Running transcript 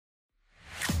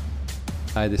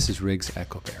Hi, this is Riggs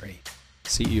Eckleberry,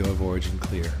 CEO of Origin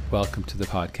Clear. Welcome to the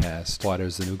podcast,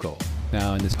 Water's the New Gold.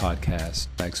 Now in this podcast,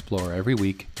 I explore every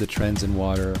week the trends in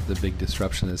water, the big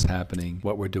disruption that's happening,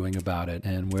 what we're doing about it,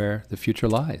 and where the future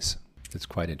lies. It's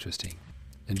quite interesting.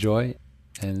 Enjoy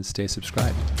and stay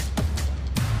subscribed.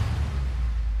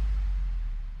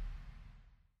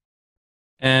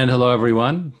 And hello,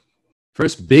 everyone.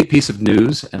 First big piece of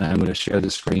news, and I'm going to share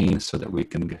the screen so that we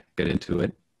can get into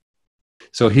it.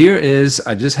 So here is,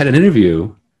 I just had an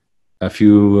interview a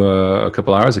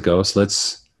couple hours ago, so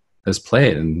let's play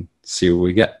it and see what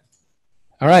we get.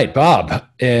 All right, Bob,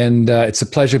 and it's a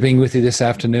pleasure being with you this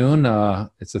afternoon.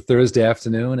 It's a Thursday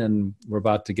afternoon, and we're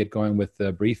about to get going with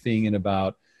the briefing in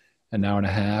about an hour and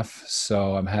a half,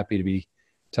 so I'm happy to be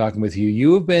talking with you.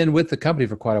 You have been with the company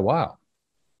for quite a while.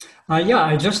 Yeah,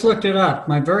 I just looked it up.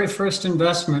 My very first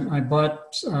investment, I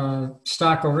bought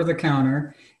stock over the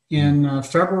counter in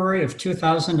February of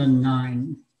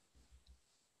 2009.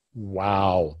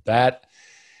 Wow, that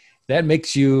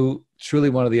makes you truly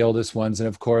one of the oldest ones. And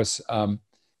of course,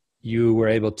 you were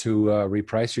able to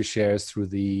reprice your shares through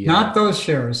the... Not those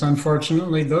shares,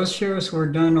 unfortunately. Those shares were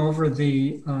done over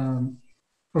the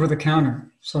counter,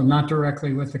 so not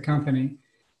directly with the company.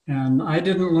 And I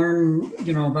didn't learn,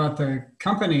 about the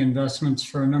company investments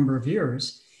for a number of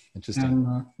years. Interesting.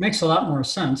 And makes a lot more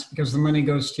sense because the money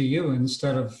goes to you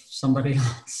instead of somebody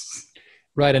else.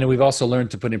 Right. And we've also learned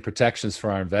to put in protections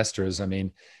for our investors. I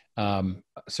mean,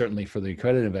 certainly for the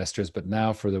accredited investors, but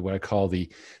now for what I call the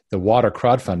water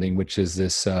crowdfunding, which is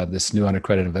this new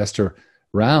unaccredited investor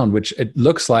round, which it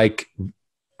looks like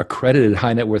accredited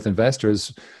high net worth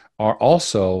investors are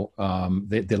also,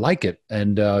 they like it.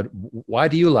 And why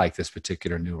do you like this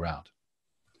particular new round?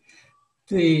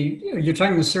 You're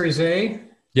talking the Series A?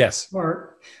 Yes. Well,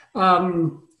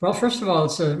 first of all,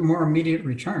 it's a more immediate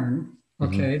return.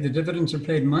 Okay, mm-hmm. The dividends are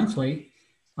paid monthly,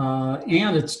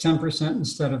 and it's 10%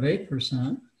 instead of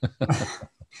 8%.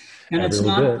 And it's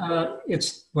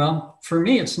not. For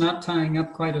me, it's not tying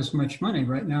up quite as much money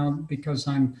right now because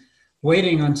I'm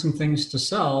waiting on some things to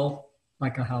sell,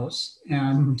 like a house,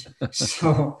 and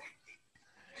so.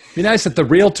 It'd be nice if the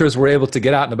realtors were able to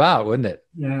get out and about, wouldn't it?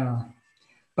 Yeah.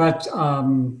 But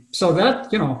so that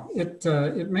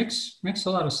it makes a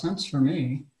lot of sense for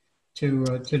me to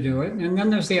do it, and then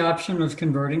there's the option of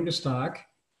converting to stock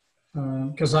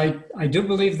because I do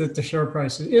believe that the share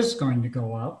price is going to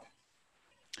go up.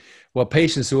 Well,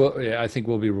 patience, I think,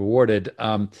 will be rewarded.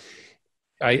 I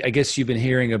guess you've been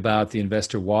hearing about the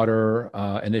Investor Water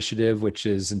initiative, which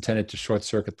is intended to short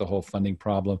circuit the whole funding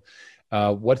problem.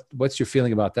 What's your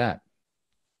feeling about that?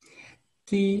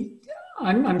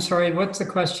 I'm sorry, what's the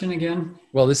question again?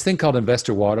 Well, this thing called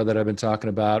Investor Water that I've been talking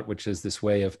about, which is this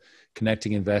way of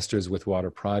connecting investors with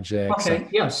water projects. Okay,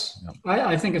 yes.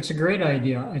 I think it's a great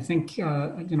idea. I think,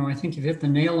 I think you've hit the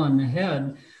nail on the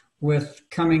head with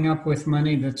coming up with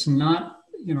money that's not,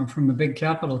 from the big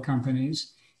capital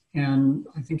companies. And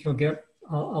I think you'll get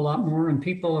a lot more and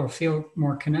people will feel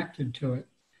more connected to it.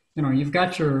 You've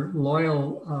got your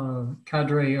loyal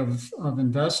cadre of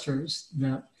investors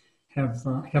that have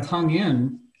hung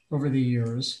in over the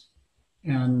years,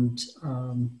 and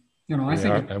I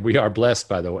think we are blessed.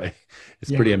 By the way, it's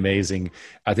pretty amazing.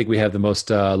 I think we have the most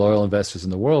loyal investors in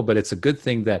the world, but it's a good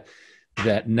thing that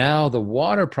now the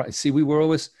water price. See, we were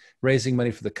always raising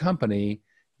money for the company,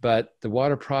 but the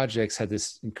water projects had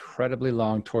this incredibly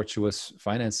long, tortuous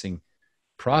financing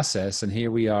process, and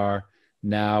here we are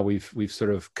now. We've sort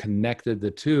of connected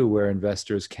the two, where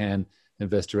investors can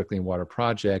invest directly in water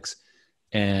projects.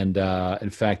 And in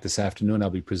fact, this afternoon, I'll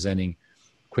be presenting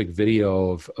a quick video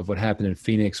of what happened in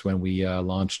Phoenix when we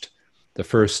launched the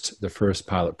first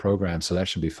pilot program. So that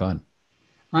should be fun.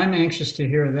 I'm anxious to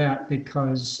hear that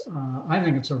because I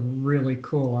think it's a really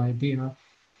cool idea.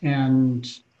 And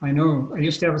I know I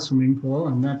used to have a swimming pool,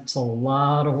 and that's a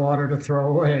lot of water to throw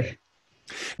away.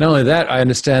 Not only that, I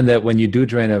understand that when you do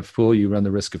drain a pool, you run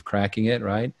the risk of cracking it,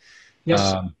 right?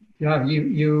 Yes. Yeah.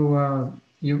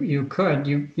 You could.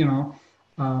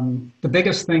 The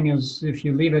biggest thing is if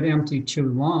you leave it empty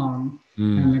too long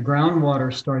and the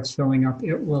groundwater starts filling up,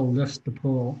 it will lift the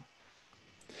pool.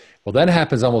 Well, that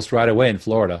happens almost right away in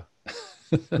Florida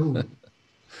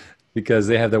because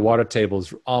they have their water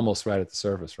tables almost right at the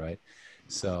surface, right?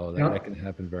 So that can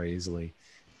happen very easily.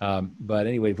 But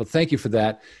anyway, well, thank you for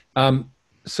that.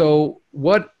 So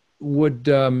what would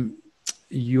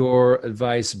your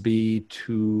advice be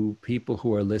to people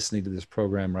who are listening to this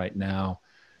program right now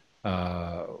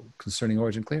concerning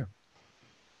Origin Clear?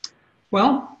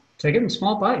 Well, take it in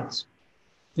small bites.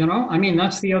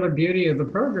 That's the other beauty of the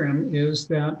program is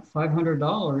that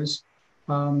 $500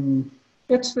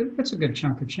 it's a good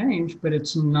chunk of change, but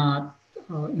it's not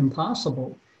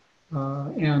impossible.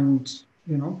 And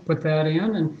put that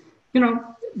in, and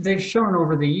they've shown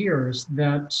over the years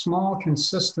that small,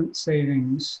 consistent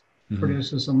savings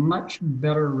produces a much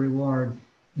better reward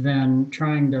than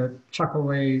trying to chuck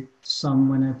away some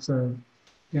when it's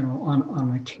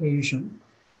on occasion,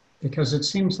 because it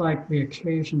seems like the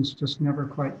occasions just never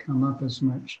quite come up as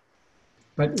much.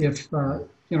 But if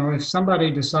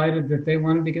somebody decided that they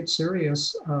wanted to get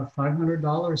serious,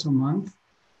 $500 a month,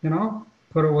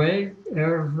 put away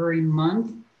every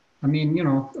month. I mean,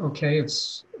 okay,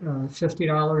 it's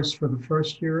 $50 for the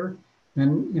first year,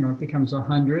 then it becomes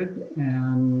 100,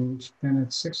 and then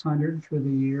it's 600 for the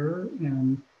year,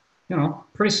 and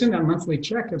pretty soon that monthly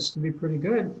check gets to be pretty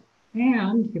good,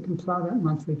 and you can plow that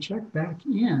monthly check back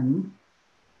in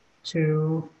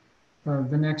to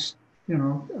the next,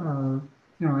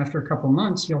 after a couple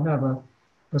months, you'll have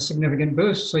a significant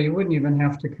boost, so you wouldn't even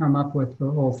have to come up with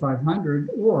the whole 500,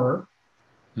 or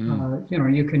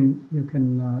you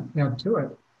can add to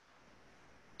it.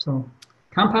 So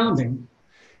compounding.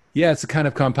 Yeah, it's a kind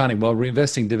of compounding. Well,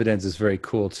 reinvesting dividends is very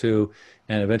cool too,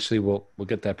 and eventually we'll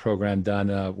get that program done.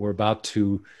 We're about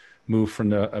to move from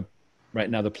right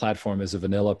now the platform is a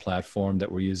vanilla platform that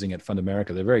we're using at Fund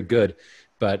America. They're very good,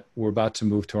 but we're about to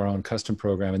move to our own custom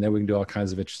program, and then we can do all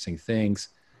kinds of interesting things,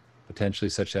 potentially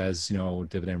such as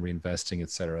dividend reinvesting, et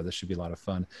cetera. This should be a lot of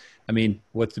fun. I mean,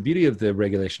 what the beauty of the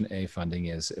Regulation A funding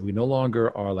is, we no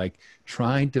longer are like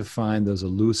trying to find those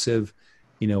elusive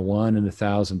 1 in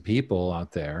 1,000 people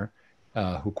out there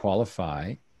who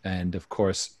qualify. And of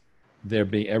course,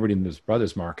 everybody and his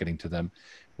brothers marketing to them.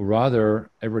 Rather,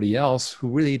 everybody else who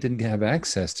really didn't have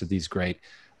access to these great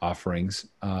offerings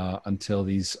until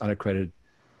these unaccredited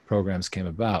programs came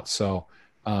about. So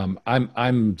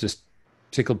I'm just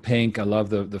tickled pink. I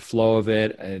love the flow of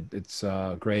it. It's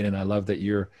great, and I love that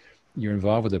you're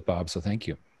involved with it, Bob. So thank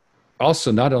you.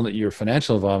 Also, not only your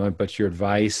financial involvement, but your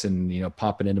advice and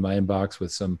popping into my inbox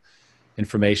with some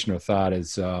information or thought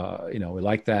is we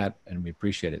like that and we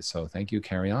appreciate it. So thank you.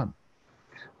 Carry on.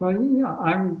 Well, yeah,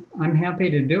 I'm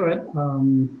happy to do it.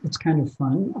 It's kind of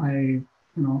fun. I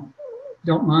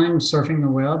don't mind surfing the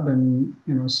web and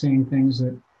seeing things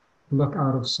that look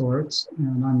out of sorts,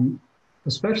 and I'm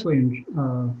especially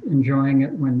enjoying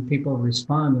it when people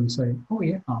respond and say, "Oh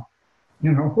yeah,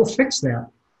 we'll fix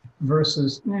that."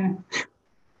 Versus,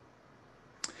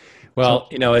 Well,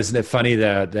 isn't it funny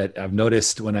that I've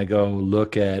noticed when I go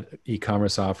look at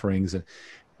e-commerce offerings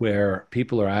where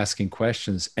people are asking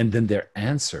questions and then they're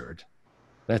answered?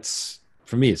 That's,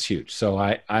 for me, it's huge. So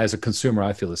I as a consumer,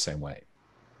 I feel the same way.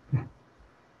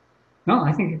 No,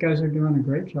 I think you guys are doing a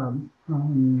great job.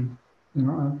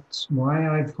 That's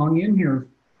why I've hung in here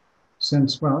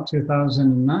since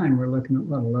 2009. We're looking at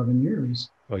 11 years.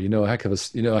 Well, a heck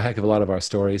of a lot of our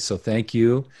stories. So thank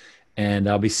you, and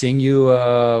I'll be seeing you.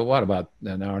 About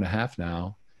an hour and a half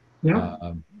now. Yeah.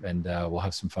 And we'll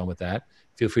have some fun with that.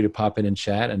 Feel free to pop in and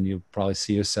chat, and you'll probably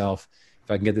see yourself.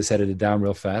 If I can get this edited down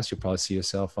real fast, you'll probably see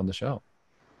yourself on the show.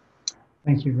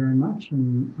 Thank you very much,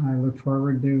 and I look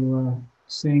forward to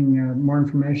seeing more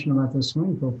information about the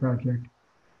swimming pool project.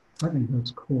 I think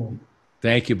that's cool.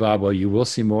 Thank you, Bob. Well, you will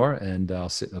see more, and I'll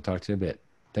talk to you in a bit.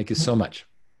 Thank you so much.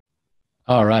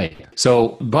 All right. So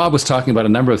Bob was talking about a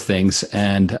number of things,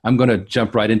 and I'm going to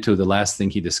jump right into the last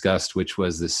thing he discussed, which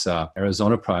was this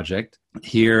Arizona project.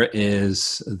 Here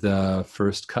is the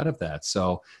first cut of that.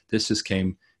 So this just came,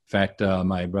 in fact,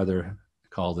 my brother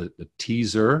called it the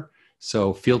teaser.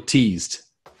 So feel teased.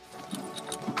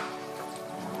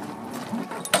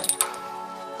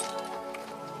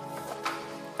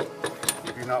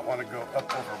 You do not want to go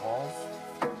up over walls.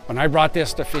 When I brought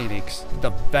this to Phoenix, the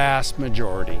vast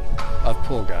majority of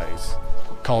pool guys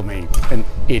called me an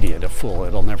idiot, a fool,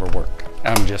 it'll never work.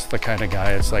 I'm just the kind of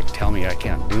guy that's like, tell me I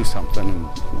can't do something and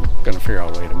I'm gonna figure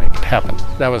out a way to make it happen.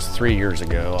 That was 3 years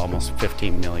ago, almost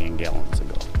 15 million gallons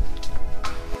ago.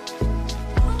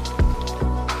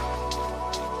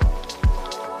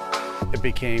 It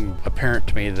became apparent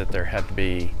to me that there had to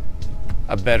be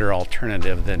a better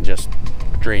alternative than just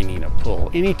draining a pool.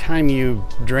 Anytime you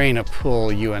drain a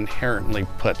pool, you inherently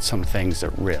put some things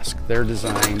at risk. They're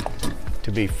designed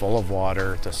to be full of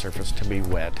water, the surface to be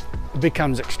wet. It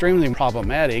becomes extremely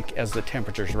problematic as the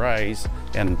temperatures rise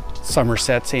and summer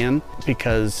sets in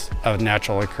because of a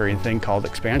natural occurring thing called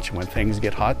expansion. When things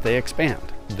get hot, they expand.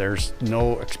 There's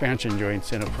no expansion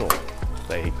joints in a pool.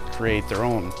 They create their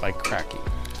own by cracking.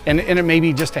 And it may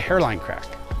be just a hairline crack,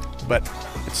 but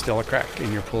it's still a crack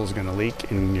and your pool's gonna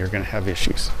leak and you're gonna have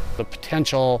issues. The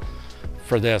potential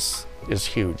for this is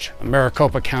huge.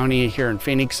 Maricopa County here in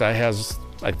Phoenix has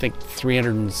I think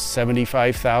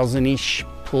 375,000-ish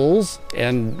pools,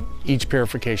 and each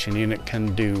purification unit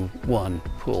can do 1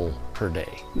 pool per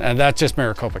day. And that's just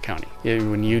Maricopa County.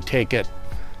 When you take it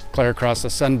clear across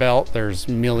the Sun Belt, there's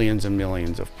millions and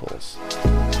millions of pools.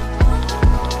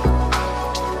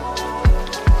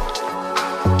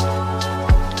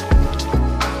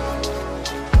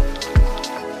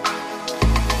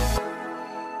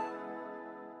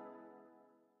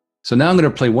 So now I'm going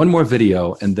to play one more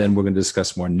video and then we're going to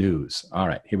discuss more news. All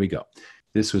right, here we go.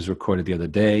 This was recorded the other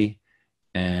day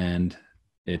and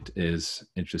it is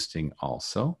interesting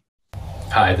also.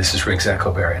 Hi, this is Rick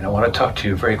Zackelberry, and I want to talk to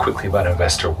you very quickly about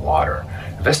Investor Water.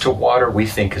 Investor Water, we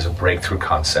think, is a breakthrough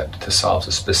concept to solve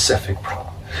a specific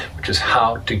problem, which is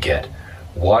how to get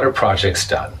water projects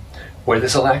done where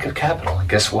there's a lack of capital. And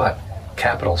guess what?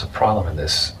 Capital is a problem in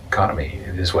this economy.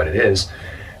 It is what it is,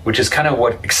 which is kind of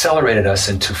what accelerated us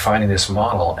into finding this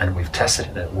model, and we've tested it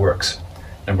and it works.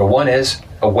 Number one is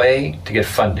a way to get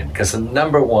funding, because the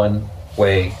number one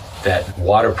way that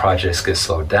water projects get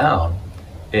slowed down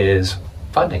is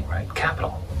funding, right?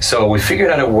 Capital. So we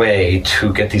figured out a way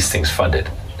to get these things funded,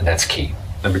 and that's key.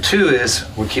 Number two is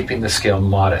we're keeping the scale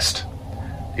modest.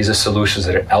 These are solutions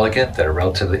that are elegant, that are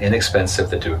relatively inexpensive,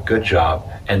 that do a good job.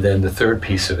 And then the third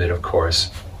piece of it, of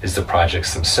course, is the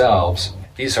projects themselves.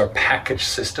 These are packaged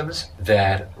systems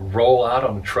that roll out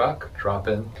on a truck, drop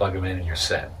in, plug them in, and you're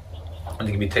set. And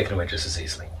they can be taken away just as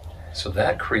easily. So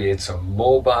that creates a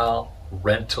mobile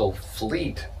rental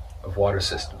fleet of water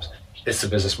systems. It's the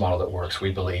business model that works,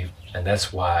 we believe, and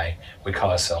that's why we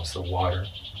call ourselves the water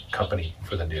company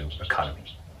for the new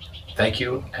economy. Thank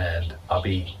you, and I'll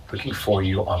be looking for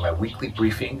you on my weekly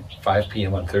briefing, 5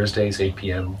 p.m. on Thursdays, 8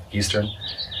 p.m. Eastern,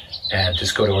 and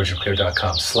just go to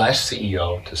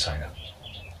originclear.com/CEO to sign up.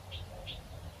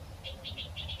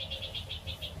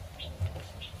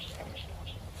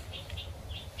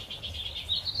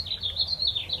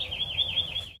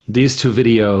 These two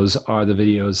videos are the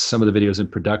videos, some of the videos in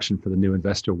production for the new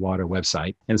Investor Water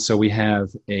website. And so we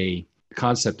have a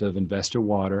concept of Investor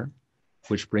Water,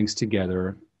 which brings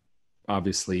together,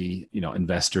 obviously,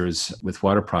 investors with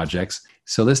water projects.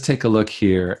 So let's take a look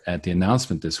here at the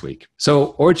announcement this week.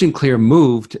 So OriginClear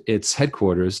moved its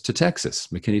headquarters to Texas,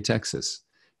 McKinney, Texas.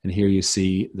 And here you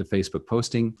see the Facebook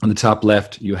posting. On the top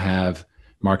left, you have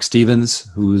Mark Stevens,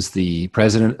 who's the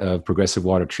president of Progressive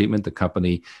Water Treatment, the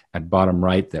company at bottom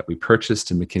right that we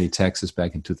purchased in McKinney, Texas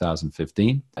back in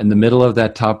 2015. In the middle of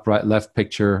that top right left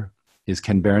picture is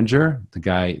Ken Berenger, the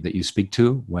guy that you speak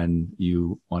to when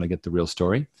you want to get the real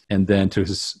story. And then to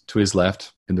his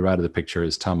left, in the right of the picture,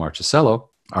 is Tom Marchicello,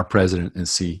 our president and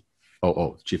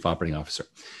COO, Chief Operating Officer.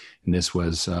 And this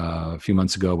was a few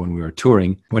months ago when we were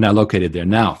touring. We're now located there.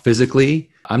 Now, physically,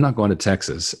 I'm not going to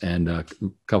Texas, and a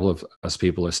couple of us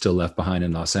people are still left behind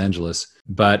in Los Angeles.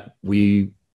 But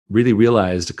we really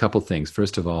realized a couple things.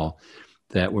 First of all,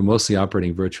 that we're mostly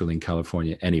operating virtually in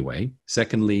California anyway.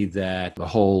 Secondly, that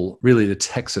the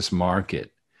Texas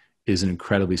market is an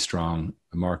incredibly strong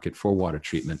market for water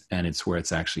treatment, and it's where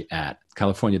it's actually at.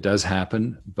 California does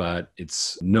happen, but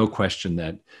it's no question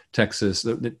that Texas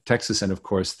and of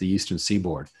course the Eastern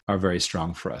Seaboard are very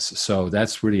strong for us. So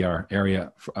that's really our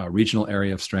area, regional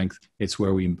area of strength. It's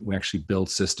where we actually build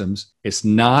systems. It's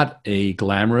not a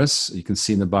glamorous, you can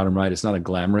see in the bottom right, it's not a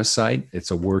glamorous site.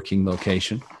 It's a working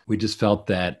location. We just felt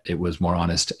that it was more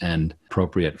honest and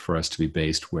appropriate for us to be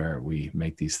based where we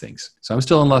make these things. So I'm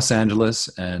still in Los Angeles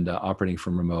and operating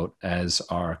from remote, as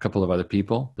are a couple of other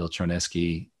people, Bill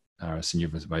Charneski, our Senior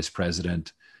Vice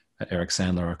President, Eric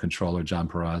Sandler, our Controller, John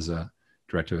Peraza,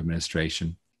 Director of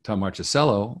Administration. Tom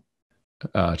Marchicello,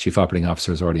 Chief Operating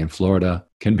Officer, is already in Florida.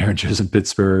 Ken Berenger's in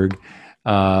Pittsburgh.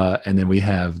 And then we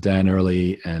have Dan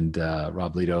Early and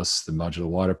Rob Lidos, the Modular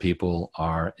Water people,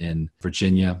 are in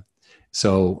Virginia.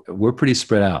 So we're pretty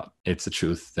spread out. It's the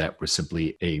truth that we're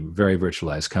simply a very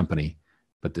virtualized company,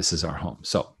 but this is our home.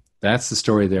 So that's the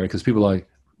story there, because people are like,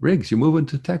 Riggs, you're moving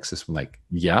to Texas. I'm like,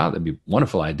 yeah, that'd be a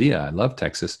wonderful idea. I love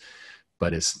Texas,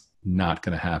 but it's not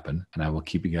going to happen. And I will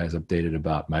keep you guys updated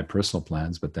about my personal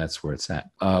plans, but that's where it's at.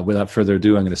 Without further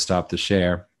ado, I'm going to stop the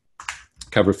share,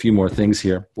 cover a few more things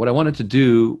here. What I wanted to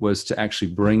do was to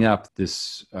actually bring up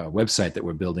this website that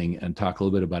we're building and talk a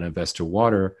little bit about Investor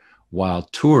Water while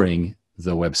touring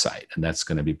the website, and that's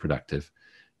going to be productive.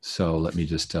 So let me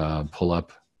just pull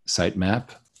up sitemap.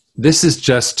 This is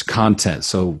just content,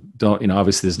 so don't,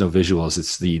 obviously there's no visuals.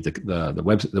 It's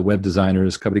the web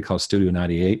designers, a company called Studio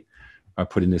 98, are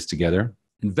putting this together.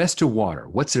 Investor Water,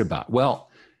 what's it about? Well,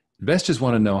 investors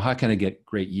want to know, how can I get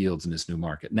great yields in this new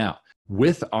market? Now,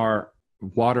 with our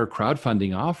water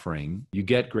crowdfunding offering, you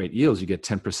get great yields. You get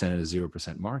 10% at a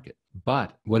 0% market.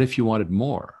 But what if you wanted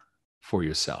more for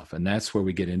yourself? And that's where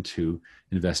we get into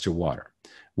Investor Water.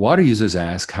 Water users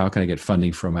ask, how can I get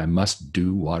funding for my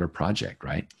must-do water project,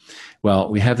 right? Well,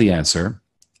 we have the answer,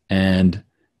 and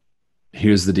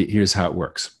here's how it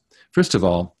works. First of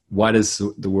all, why does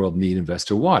the world need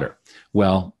Investor Water?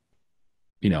 Well,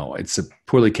 it's a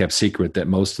poorly kept secret that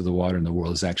most of the water in the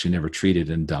world is actually never treated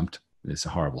and dumped. It's a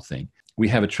horrible thing. We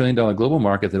have $1 trillion global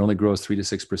market that only grows 3 to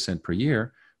 6% per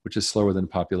year, which is slower than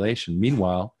population.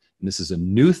 Meanwhile, and this is a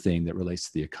new thing that relates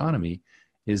to the economy,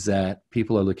 is that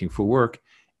people are looking for work,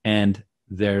 and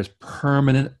there's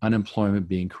permanent unemployment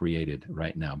being created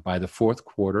right now. By the fourth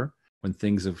quarter, when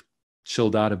things have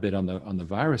chilled out a bit on the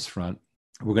virus front,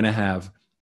 we're going to have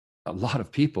a lot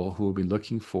of people who will be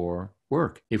looking for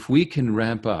work. If we can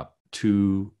ramp up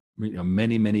to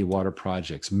many water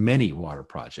projects,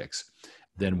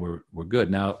 then we're good.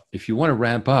 Now, if you want to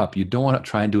ramp up, you don't want to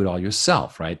try and do it all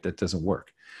yourself, right? That doesn't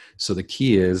work. So the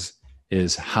key is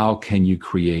how can you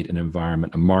create an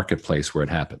environment, a marketplace where it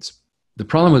happens? The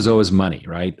problem was always money,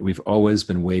 right? We've always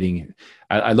been waiting.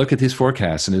 I look at these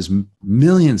forecasts, and there's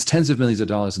millions, tens of millions of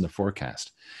dollars in the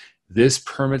forecast. This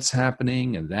permit's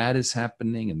happening, and that is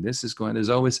happening, and this is going. There's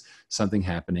always something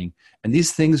happening. And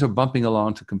these things are bumping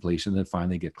along to completion and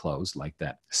finally get closed, like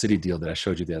that city deal that I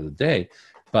showed you the other day.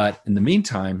 But in the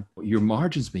meantime, your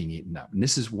margin's being eaten up. And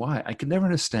this is why I could never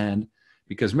understand,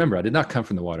 because remember, I did not come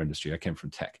from the water industry. I came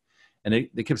from tech. And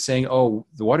they kept saying, oh,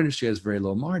 the water industry has very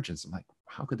low margins. I'm like,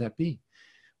 how could that be?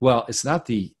 Well, it's not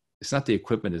the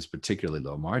equipment is particularly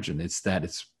low margin. It's that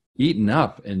it's eaten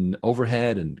up in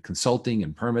overhead and consulting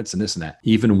and permits and this and that.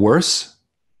 Even worse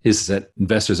is that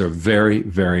investors are very,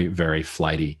 very, very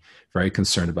flighty, very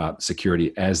concerned about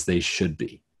security, as they should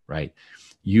be, right?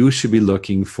 You should be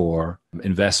looking for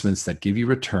investments that give you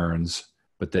returns,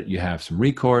 but that you have some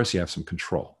recourse, you have some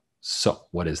control. So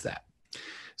what is that?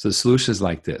 So the solution is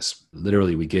like this.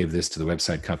 Literally, we gave this to the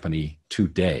website company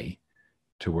today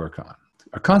to work on.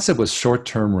 Our concept was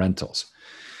short-term rentals.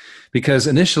 Because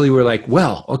initially we're like,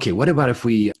 well, okay, what about if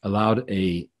we allowed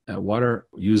a water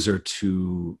user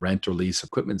to rent or lease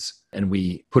equipment, and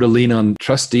we put a lien on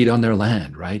trust deed on their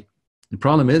land, right? The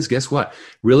problem is, guess what?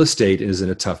 Real estate is in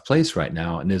a tough place right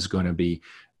now, and there's going to be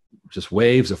just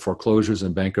waves of foreclosures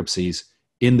and bankruptcies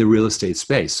in the real estate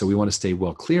space. So we want to stay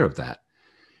well clear of that.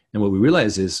 And what we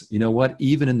realize is, you know what?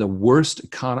 Even in the worst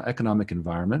economic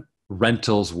environment,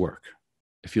 rentals work.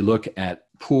 If you look at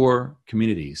poor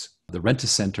communities, the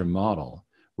rent-a-center model,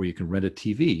 where you can rent a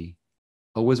TV,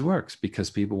 always works, because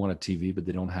people want a TV, but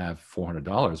they don't have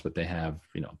 $400, but they have,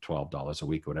 $12 a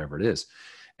week, whatever it is.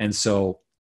 And so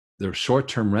the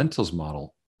short-term rentals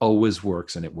model always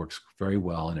works, and it works very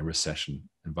well in a recession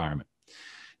environment.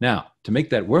 Now, to make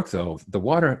that work, though, the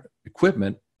water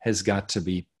equipment has got to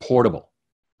be portable,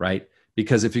 right?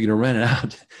 Because if you're going to rent it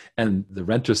out and the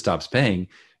renter stops paying,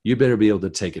 you better be able to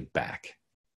take it back.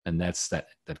 And that's that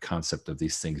concept of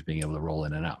these things being able to roll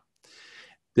in and out.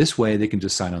 This way, they can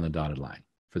just sign on the dotted line.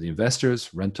 For the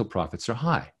investors, rental profits are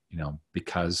high,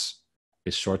 because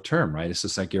it's short-term, right? It's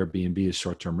just like Airbnb is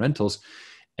short-term rentals.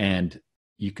 And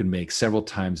you can make several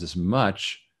times as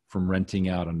much from renting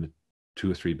out on a 2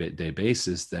 or 3 day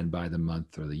basis than by the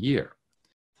month or the year.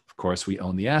 Of course, we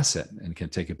own the asset and can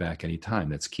take it back anytime.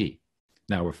 That's key.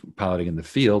 Now we're piloting in the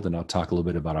field, and I'll talk a little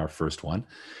bit about our first one.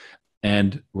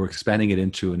 And we're expanding it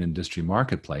into an industry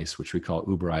marketplace, which we call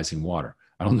Uberizing Water.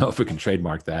 I don't know if we can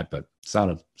trademark that, but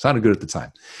sounded good at the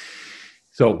time.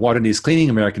 So water needs cleaning,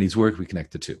 America needs work, we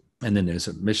connect the two. And then there's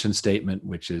a mission statement,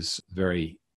 which is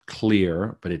very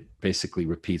clear, but it basically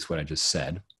repeats what I just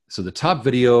said. So the top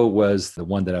video was the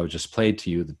one that I just played to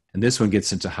you. And this one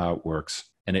gets into how it works.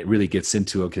 And it really gets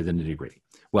into, the nitty-gritty.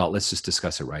 Well, let's just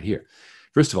discuss it right here.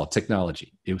 First of all,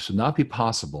 technology. It would not be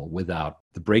possible without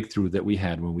the breakthrough that we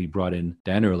had when we brought in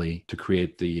Dan Early to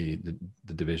create the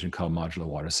division called Modular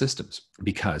Water Systems,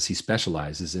 because he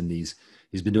specializes in these.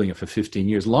 He's been doing it for 15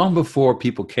 years. Long before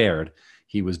people cared,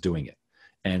 he was doing it.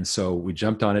 And so we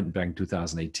jumped on it back in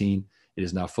 2018. It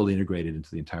is now fully integrated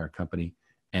into the entire company,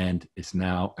 and it's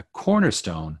now a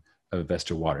cornerstone of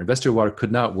Investor Water. Investor Water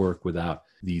could not work without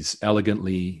these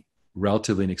elegantly,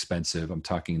 relatively inexpensive, I'm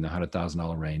talking in the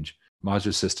 $100,000 range,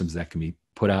 modular systems that can be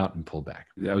put out and pulled back.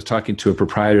 I was talking to a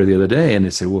proprietor the other day, and they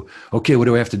said, well, okay, what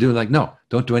do I have to do? Like, no,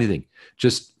 don't do anything.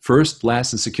 Just first,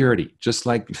 last, and security. Just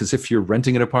like as if you're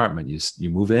renting an apartment. You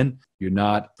move in, you're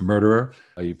not a murderer,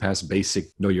 you pass basic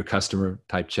know your customer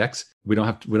type checks. We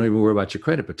don't even worry about your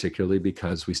credit particularly,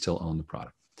 because we still own the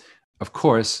product. Of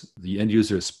course, the end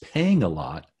user is paying a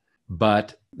lot,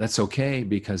 but that's okay,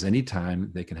 because anytime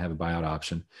they can have a buyout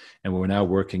option. And we're now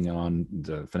working on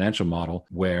the financial model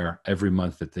where every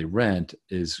month that they rent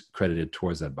is credited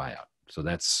towards that buyout. So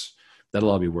that'll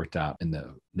all be worked out in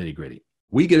the nitty gritty.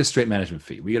 We get a straight management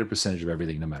fee. We get a percentage of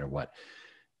everything no matter what.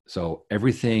 So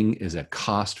everything is at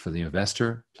cost for the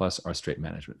investor plus our straight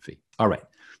management fee. All right.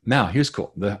 Now, here's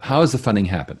cool. How does the funding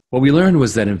happen? What we learned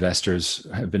was that investors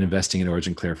have been investing in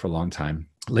OriginClear for a long time.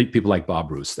 People like Bob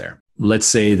Bruce there. Let's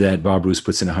say that Bob Bruce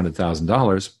puts in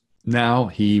 $100,000. Now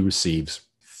he receives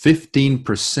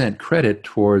 15% credit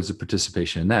towards the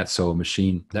participation in that. So a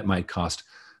machine that might cost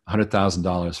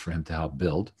 $100,000 for him to help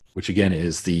build, which again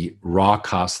is the raw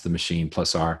cost of the machine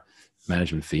plus our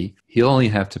management fee, he'll only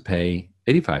have to pay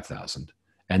 $85,000.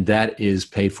 And that is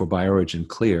paid for by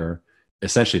OriginClear,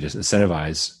 essentially to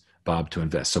incentivize Bob to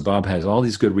invest. So Bob has all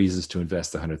these good reasons to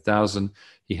invest the $100,000.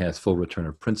 He has full return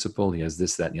of principal. He has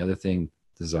this, that, and the other thing.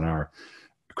 This is on our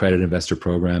accredited investor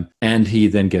program. And he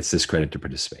then gets this credit to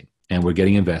participate. And we're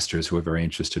getting investors who are very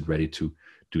interested, ready to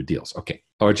do deals. Okay.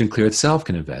 OriginClear itself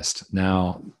can invest.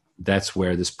 Now, that's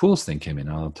where this pools thing came in.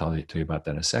 I'll tell you about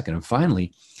that in a second. And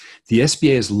finally, the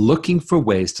SBA is looking for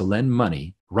ways to lend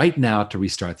money right now to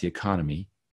restart the economy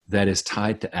that is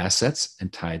tied to assets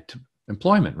and tied to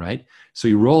employment, right? So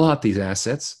you roll out these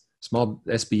assets, small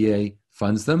SBA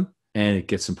funds them, and it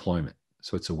gets employment.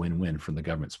 So it's a win-win from the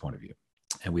government's point of view.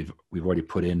 And we've already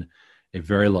put in a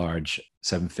very large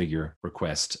 7-figure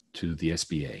request to the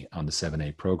SBA on the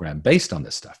 7A program based on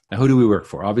this stuff. Now, who do we work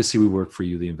for? Obviously, we work for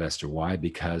you, the investor. Why?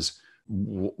 Because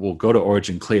we'll go to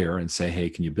OriginClear and say, hey,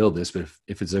 can you build this? But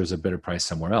if there's a better price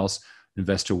somewhere else,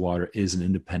 Investor Water is an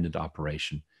independent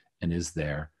operation and is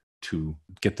there to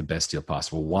get the best deal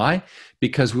possible. Why?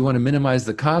 Because we want to minimize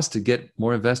the cost to get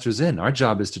more investors in. Our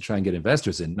job is to try and get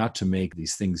investors in, not to make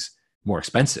these things more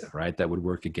expensive, right? That would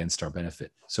work against our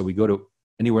benefit. So we go to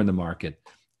anywhere in the market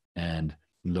and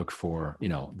look for,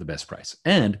 the best price.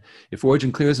 And if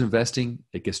OriginClear is investing,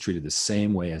 it gets treated the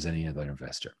same way as any other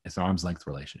investor. It's an arm's length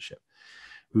relationship.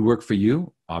 We work for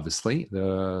you, obviously,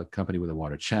 the company with a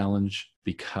water challenge,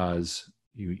 because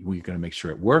we're going to make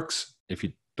sure it works. If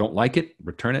you don't like it,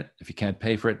 return it. If you can't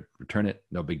pay for it, return it.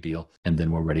 No big deal. And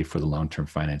then we're ready for the long-term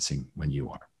financing when you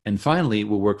are. And finally,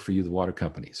 we'll work for you, the water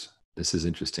companies. This is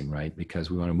interesting, right? Because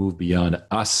we want to move beyond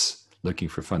us looking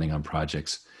for funding on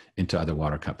projects into other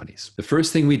water companies. The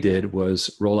first thing we did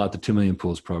was roll out the 2 Million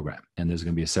Pools program. And there's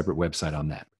going to be a separate website on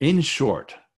that. In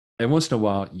short, every once in a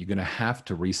while, you're going to have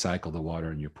to recycle the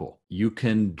water in your pool. You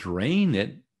can drain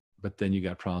it, but then you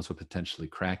got problems with potentially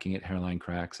cracking it, hairline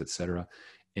cracks, et cetera.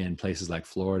 In places like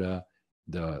Florida,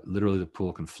 literally the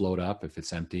pool can float up if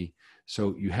it's empty.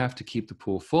 So you have to keep the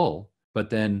pool full, but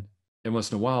then every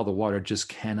once in a while, the water just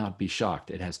cannot be shocked.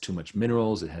 It has too much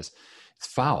minerals. It's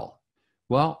foul.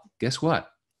 Well, guess what?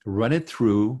 Run it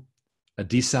through a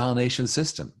desalination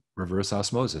system, reverse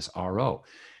osmosis, RO.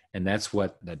 And that's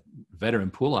what that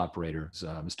veteran pool operator,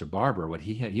 Mr. Barber, what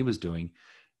he was doing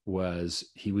was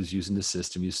he was using the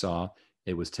system you saw.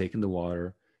 It was taking the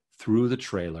water through the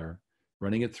trailer,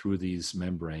 running it through these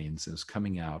membranes, and it was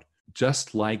coming out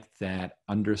just like that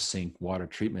under sink water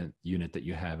treatment unit that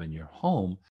you have in your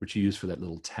home, which you use for that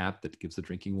little tap that gives the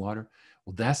drinking water.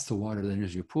 Well, that's the water that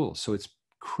enters your pool. So it's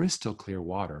crystal clear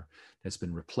water that's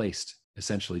been replaced.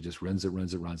 Essentially just runs it,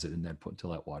 and then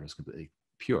until that water is completely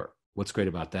pure. What's great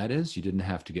about that is you didn't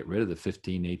have to get rid of the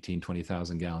 15, 18,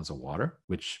 20,000 gallons of water,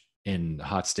 which in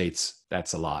hot states,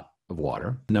 that's a lot of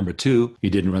water. Number two, you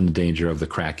didn't run the danger of the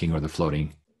cracking or the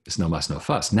floating. It's no muss, no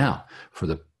fuss. Now, for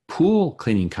the pool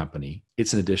cleaning company,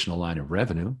 it's an additional line of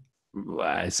revenue.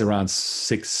 It's around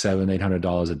 $600, $700,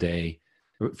 $800 a day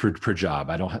per job.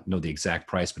 I don't know the exact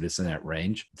price, but it's in that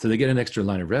range. So they get an extra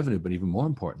line of revenue, but even more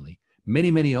importantly,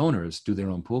 many, many owners do their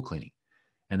own pool cleaning.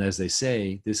 And as they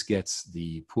say, this gets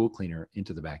the pool cleaner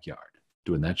into the backyard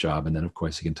doing that job. And then, of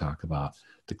course, you can talk about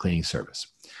the cleaning service.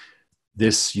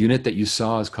 This unit that you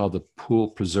saw is called the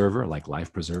Pool Preserver, like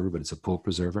Life Preserver, but it's a pool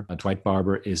preserver. Dwight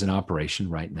Barber is in operation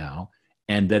right now,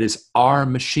 and that is our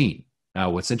machine. Now,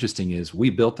 what's interesting is we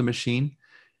built the machine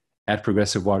at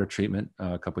Progressive Water Treatment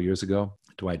a couple of years ago.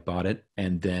 Dwight bought it,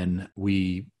 and then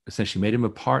we essentially made him a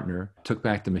partner, took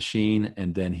back the machine,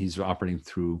 and then he's operating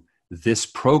through this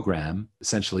program.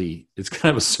 Essentially, it's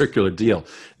kind of a circular deal,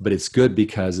 but it's good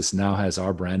because this now has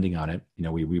our branding on it.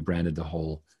 We rebranded the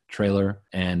whole trailer,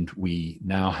 and we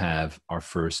now have our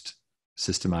first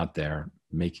system out there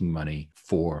making money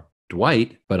for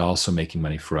Dwight, but also making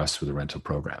money for us through the rental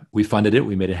program. We funded it,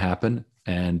 we made it happen,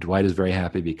 and Dwight is very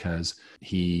happy because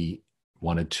he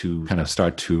wanted to kind of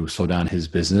start to slow down his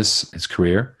business, his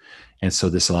career. And so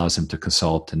this allows him to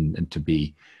consult and to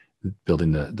be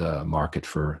building the market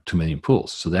for 2 million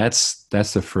pools. So that's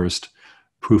the first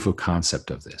proof of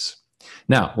concept of this.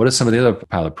 Now, what are some of the other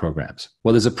pilot programs?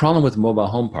 Well, there's a problem with mobile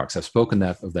home parks. I've spoken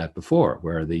of that before,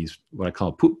 where these, what I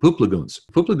call poop lagoons.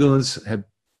 Poop lagoons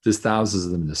there's thousands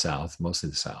of them in the South, mostly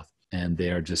the South, and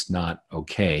they are just not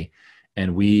okay.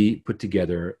 And we put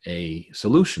together a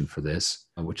solution for this,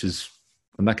 which is,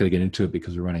 I'm not going to get into it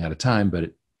because we're running out of time, but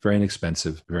it's very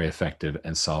inexpensive, very effective,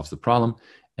 and solves the problem.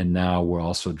 And now we're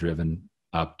also driven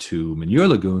up to manure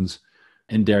lagoons.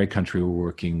 In dairy country, we're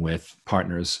working with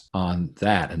partners on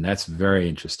that, and that's very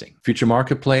interesting. Future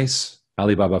marketplace,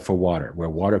 Alibaba for water, where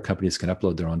water companies can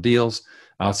upload their own deals,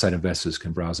 outside investors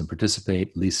can browse and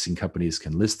participate, leasing companies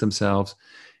can list themselves.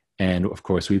 And of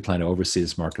course, we plan to oversee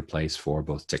this marketplace for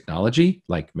both technology,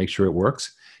 like make sure it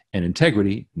works, and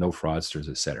integrity, no fraudsters,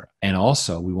 et cetera. And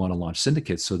also, we want to launch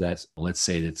syndicates so that, let's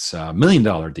say it's $1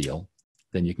 million deal,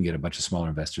 then you can get a bunch of smaller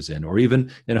investors in, or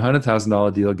even in a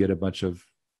 $100,000 deal, get a bunch of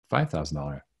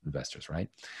 $5,000 investors, right?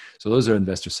 So those are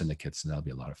investor syndicates, and that'll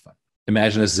be a lot of fun.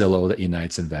 Imagine a Zillow that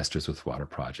unites investors with water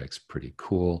projects. Pretty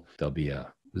cool. There'll be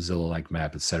a Zillow-like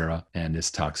map, et cetera. And this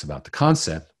talks about the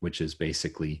concept, which is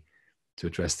basically to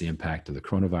address the impact of the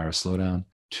coronavirus slowdown,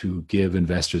 to give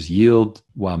investors yield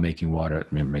while making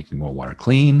more water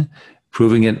clean,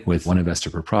 proving it with one investor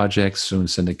per project, soon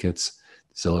syndicates,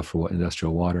 Zillow for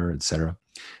industrial water, et cetera.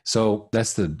 So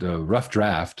that's the rough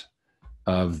draft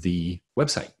of the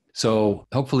website. So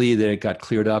hopefully that it got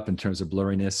cleared up in terms of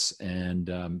blurriness,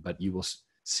 and but you will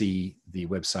see the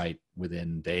website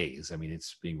within days. I mean,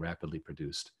 it's being rapidly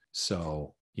produced.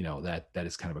 So, that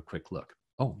is kind of a quick look.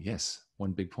 Oh, yes,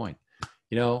 one big point.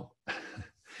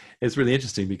 It's really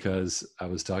interesting because I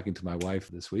was talking to my wife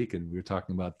this week and we were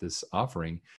talking about this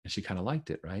offering and she kind of liked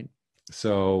it, right?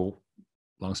 So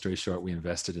long story short, we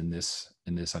invested in this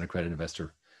unaccredited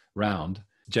investor round.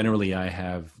 Generally, I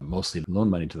have mostly loan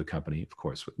money to the company, of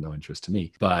course, with no interest to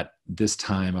me. But this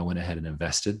time I went ahead and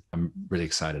invested. I'm really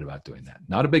excited about doing that.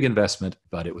 Not a big investment,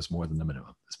 but it was more than the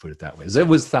minimum. Let's put it that way. It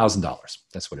was $1,000.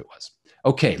 That's what it was.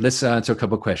 Okay, let's answer a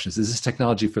couple of questions. Is this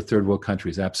technology for third world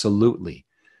countries? Absolutely,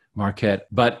 Marquette,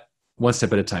 but one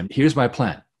step at a time. Here's my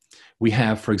plan. We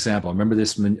have, for example, remember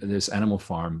this animal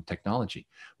farm technology?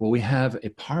 Well, we have a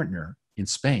partner in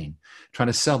Spain trying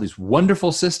to sell these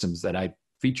wonderful systems that I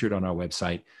featured on our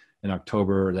website in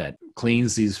October that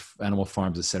cleans these animal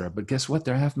farms, et cetera. But guess what?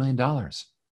 They're $500,000.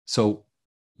 So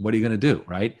what are you going to do,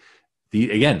 right?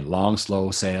 Again, long,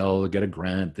 slow sale, get a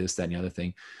grant, this, that, and the other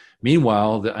thing.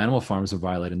 Meanwhile, the animal farms are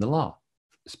violating the law,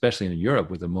 especially in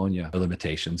Europe with ammonia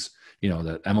limitations.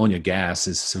 The ammonia gas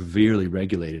is severely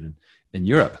regulated in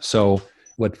Europe. So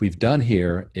what we've done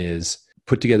here is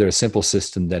put together a simple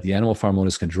system that the animal farm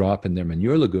owners can drop in their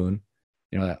manure lagoon,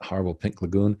 that horrible pink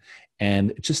lagoon,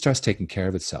 and it just starts taking care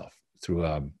of itself through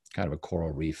a kind of a coral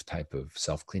reef type of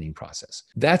self-cleaning process.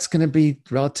 That's going to be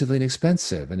relatively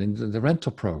inexpensive and in the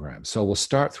rental program. So we'll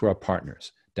start through our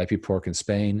partners, Depupork in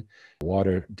Spain,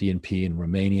 Water DNP in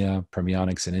Romania,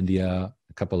 Permionics in India,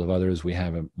 a couple of others. We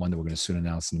have one that we're going to soon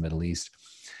announce in the Middle East.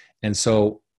 And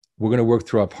so we're going to work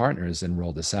through our partners and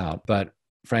roll this out. But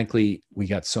frankly, we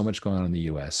got so much going on in the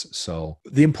US. So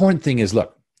the important thing is,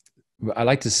 look, I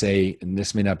like to say, and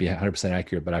this may not be 100%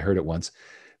 accurate, but I heard it once.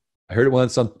 I heard it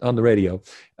once on the radio,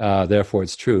 therefore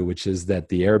it's true, which is that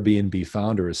the Airbnb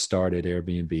founders started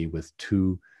Airbnb with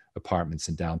 2 apartments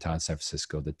in downtown San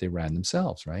Francisco that they ran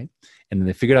themselves, right? And then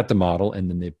they figured out the model and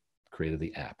then they created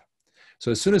the app. So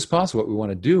as soon as possible, what we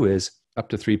want to do is up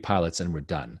to 3 pilots and we're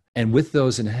done. And with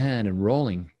those in hand and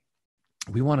rolling,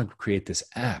 we want to create this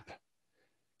app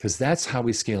because that's how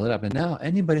we scale it up. And now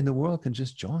anybody in the world can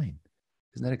just join.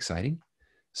 Isn't that exciting?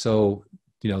 So,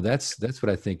 that's what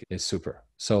I think is super.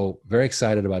 So very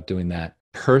excited about doing that.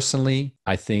 Personally,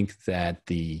 I think that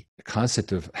the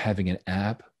concept of having an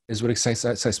app is what excites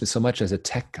me so much as a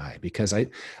tech guy, because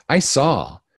I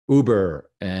saw Uber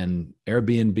and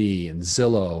Airbnb and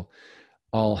Zillow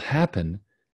all happen,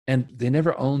 and they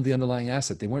never owned the underlying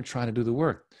asset. They weren't trying to do the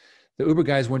work. The Uber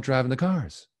guys weren't driving the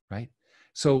cars, right?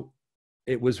 So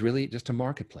it was really just a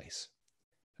marketplace.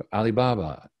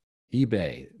 Alibaba,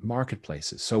 eBay,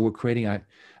 marketplaces. So we're creating,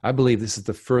 I believe this is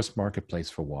the first marketplace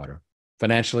for water.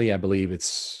 Financially, I believe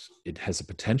it has a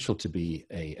potential to be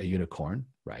a unicorn,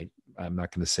 right? I'm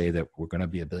not going to say that we're going to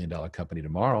be $1 billion company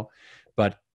tomorrow,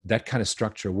 but that kind of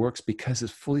structure works because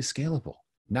it's fully scalable.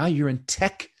 Now you're in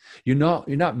tech. You're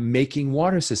not making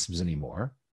water systems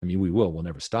anymore. I mean, we'll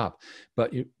never stop,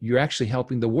 but you're actually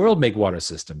helping the world make water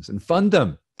systems and fund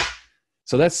them.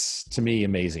 So that's, to me,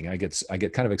 amazing. I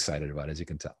get kind of excited about it, as you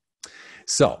can tell.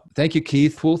 So thank you,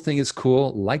 Keith. Cool thing is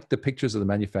cool. Like the pictures of the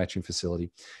manufacturing facility.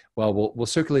 Well, we'll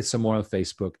circulate some more on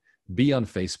Facebook. Be on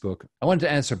Facebook. I wanted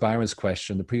to answer Byron's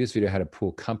question. The previous video had a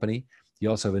pool company. You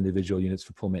also have individual units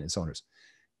for pool maintenance owners.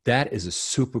 That is a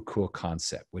super cool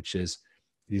concept, which is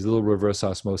these little reverse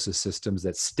osmosis systems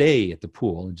that stay at the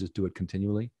pool and just do it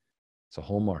continually. It's a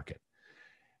whole market.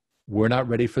 We're not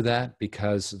ready for that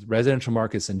because residential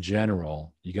markets in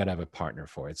general, you got to have a partner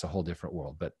for it. It's a whole different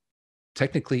world, but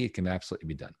technically it can absolutely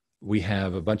be done. We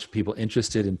have a bunch of people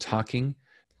interested in talking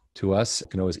to us. You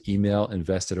can always email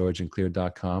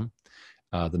invest@originclear.com.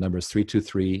 The number is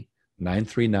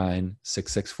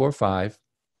 323-939-6645.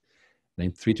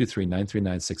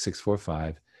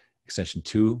 323-939-6645, extension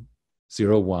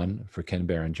 201 for Ken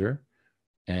Berenger,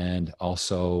 and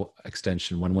also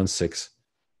extension 116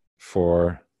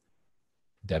 for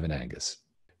Devin Angus.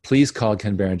 Please call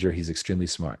Ken Berenger. He's extremely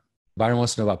smart. Byron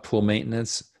wants to know about pool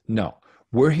maintenance. No,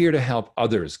 we're here to help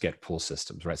others get pool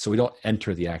systems, right? So we don't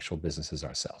enter the actual businesses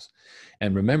ourselves.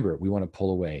 And remember, we want to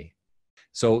pull away.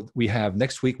 So we have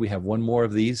next week, we have one more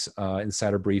of these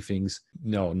insider briefings.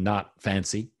 No, not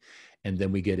fancy. And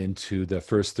then we get into the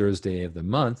first Thursday of the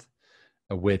month,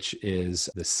 which is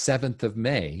the 7th of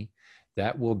May.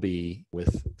 That will be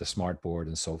with the smart board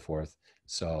and so forth.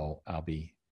 So I'll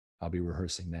be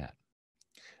rehearsing that.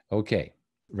 Okay.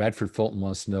 Radford Fulton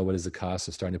wants to know, what is the cost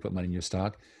of starting to put money in your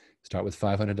stock? Start with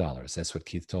 $500. That's what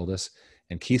Keith told us.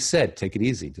 And Keith said, take it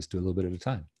easy. Just do a little bit at a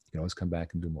time. You can always come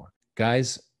back and do more.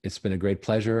 Guys, it's been a great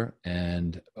pleasure.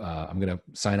 And I'm going to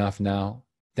sign off now.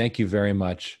 Thank you very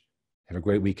much. Have a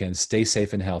great weekend. Stay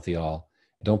safe and healthy, all.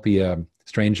 Don't be a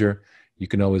stranger. You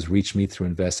can always reach me through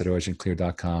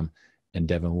invest@originclear.com, and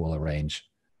Devin will arrange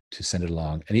to send it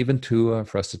along and even to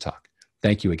for us to talk.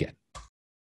 Thank you again.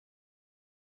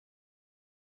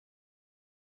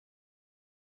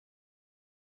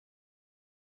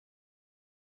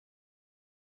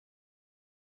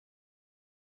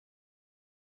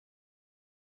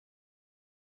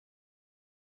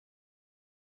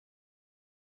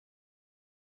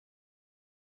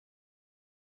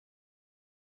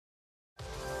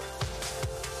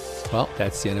 Well,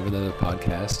 that's the end of another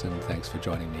podcast, and thanks for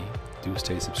joining me. Do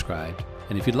stay subscribed.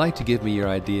 And if you'd like to give me your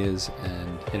ideas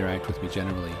and interact with me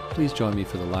generally, please join me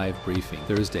for the live briefing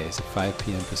Thursdays at 5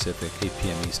 p.m. Pacific, 8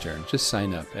 p.m. Eastern. Just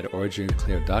sign up at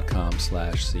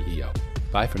originclear.com/CEO.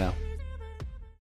 Bye for now.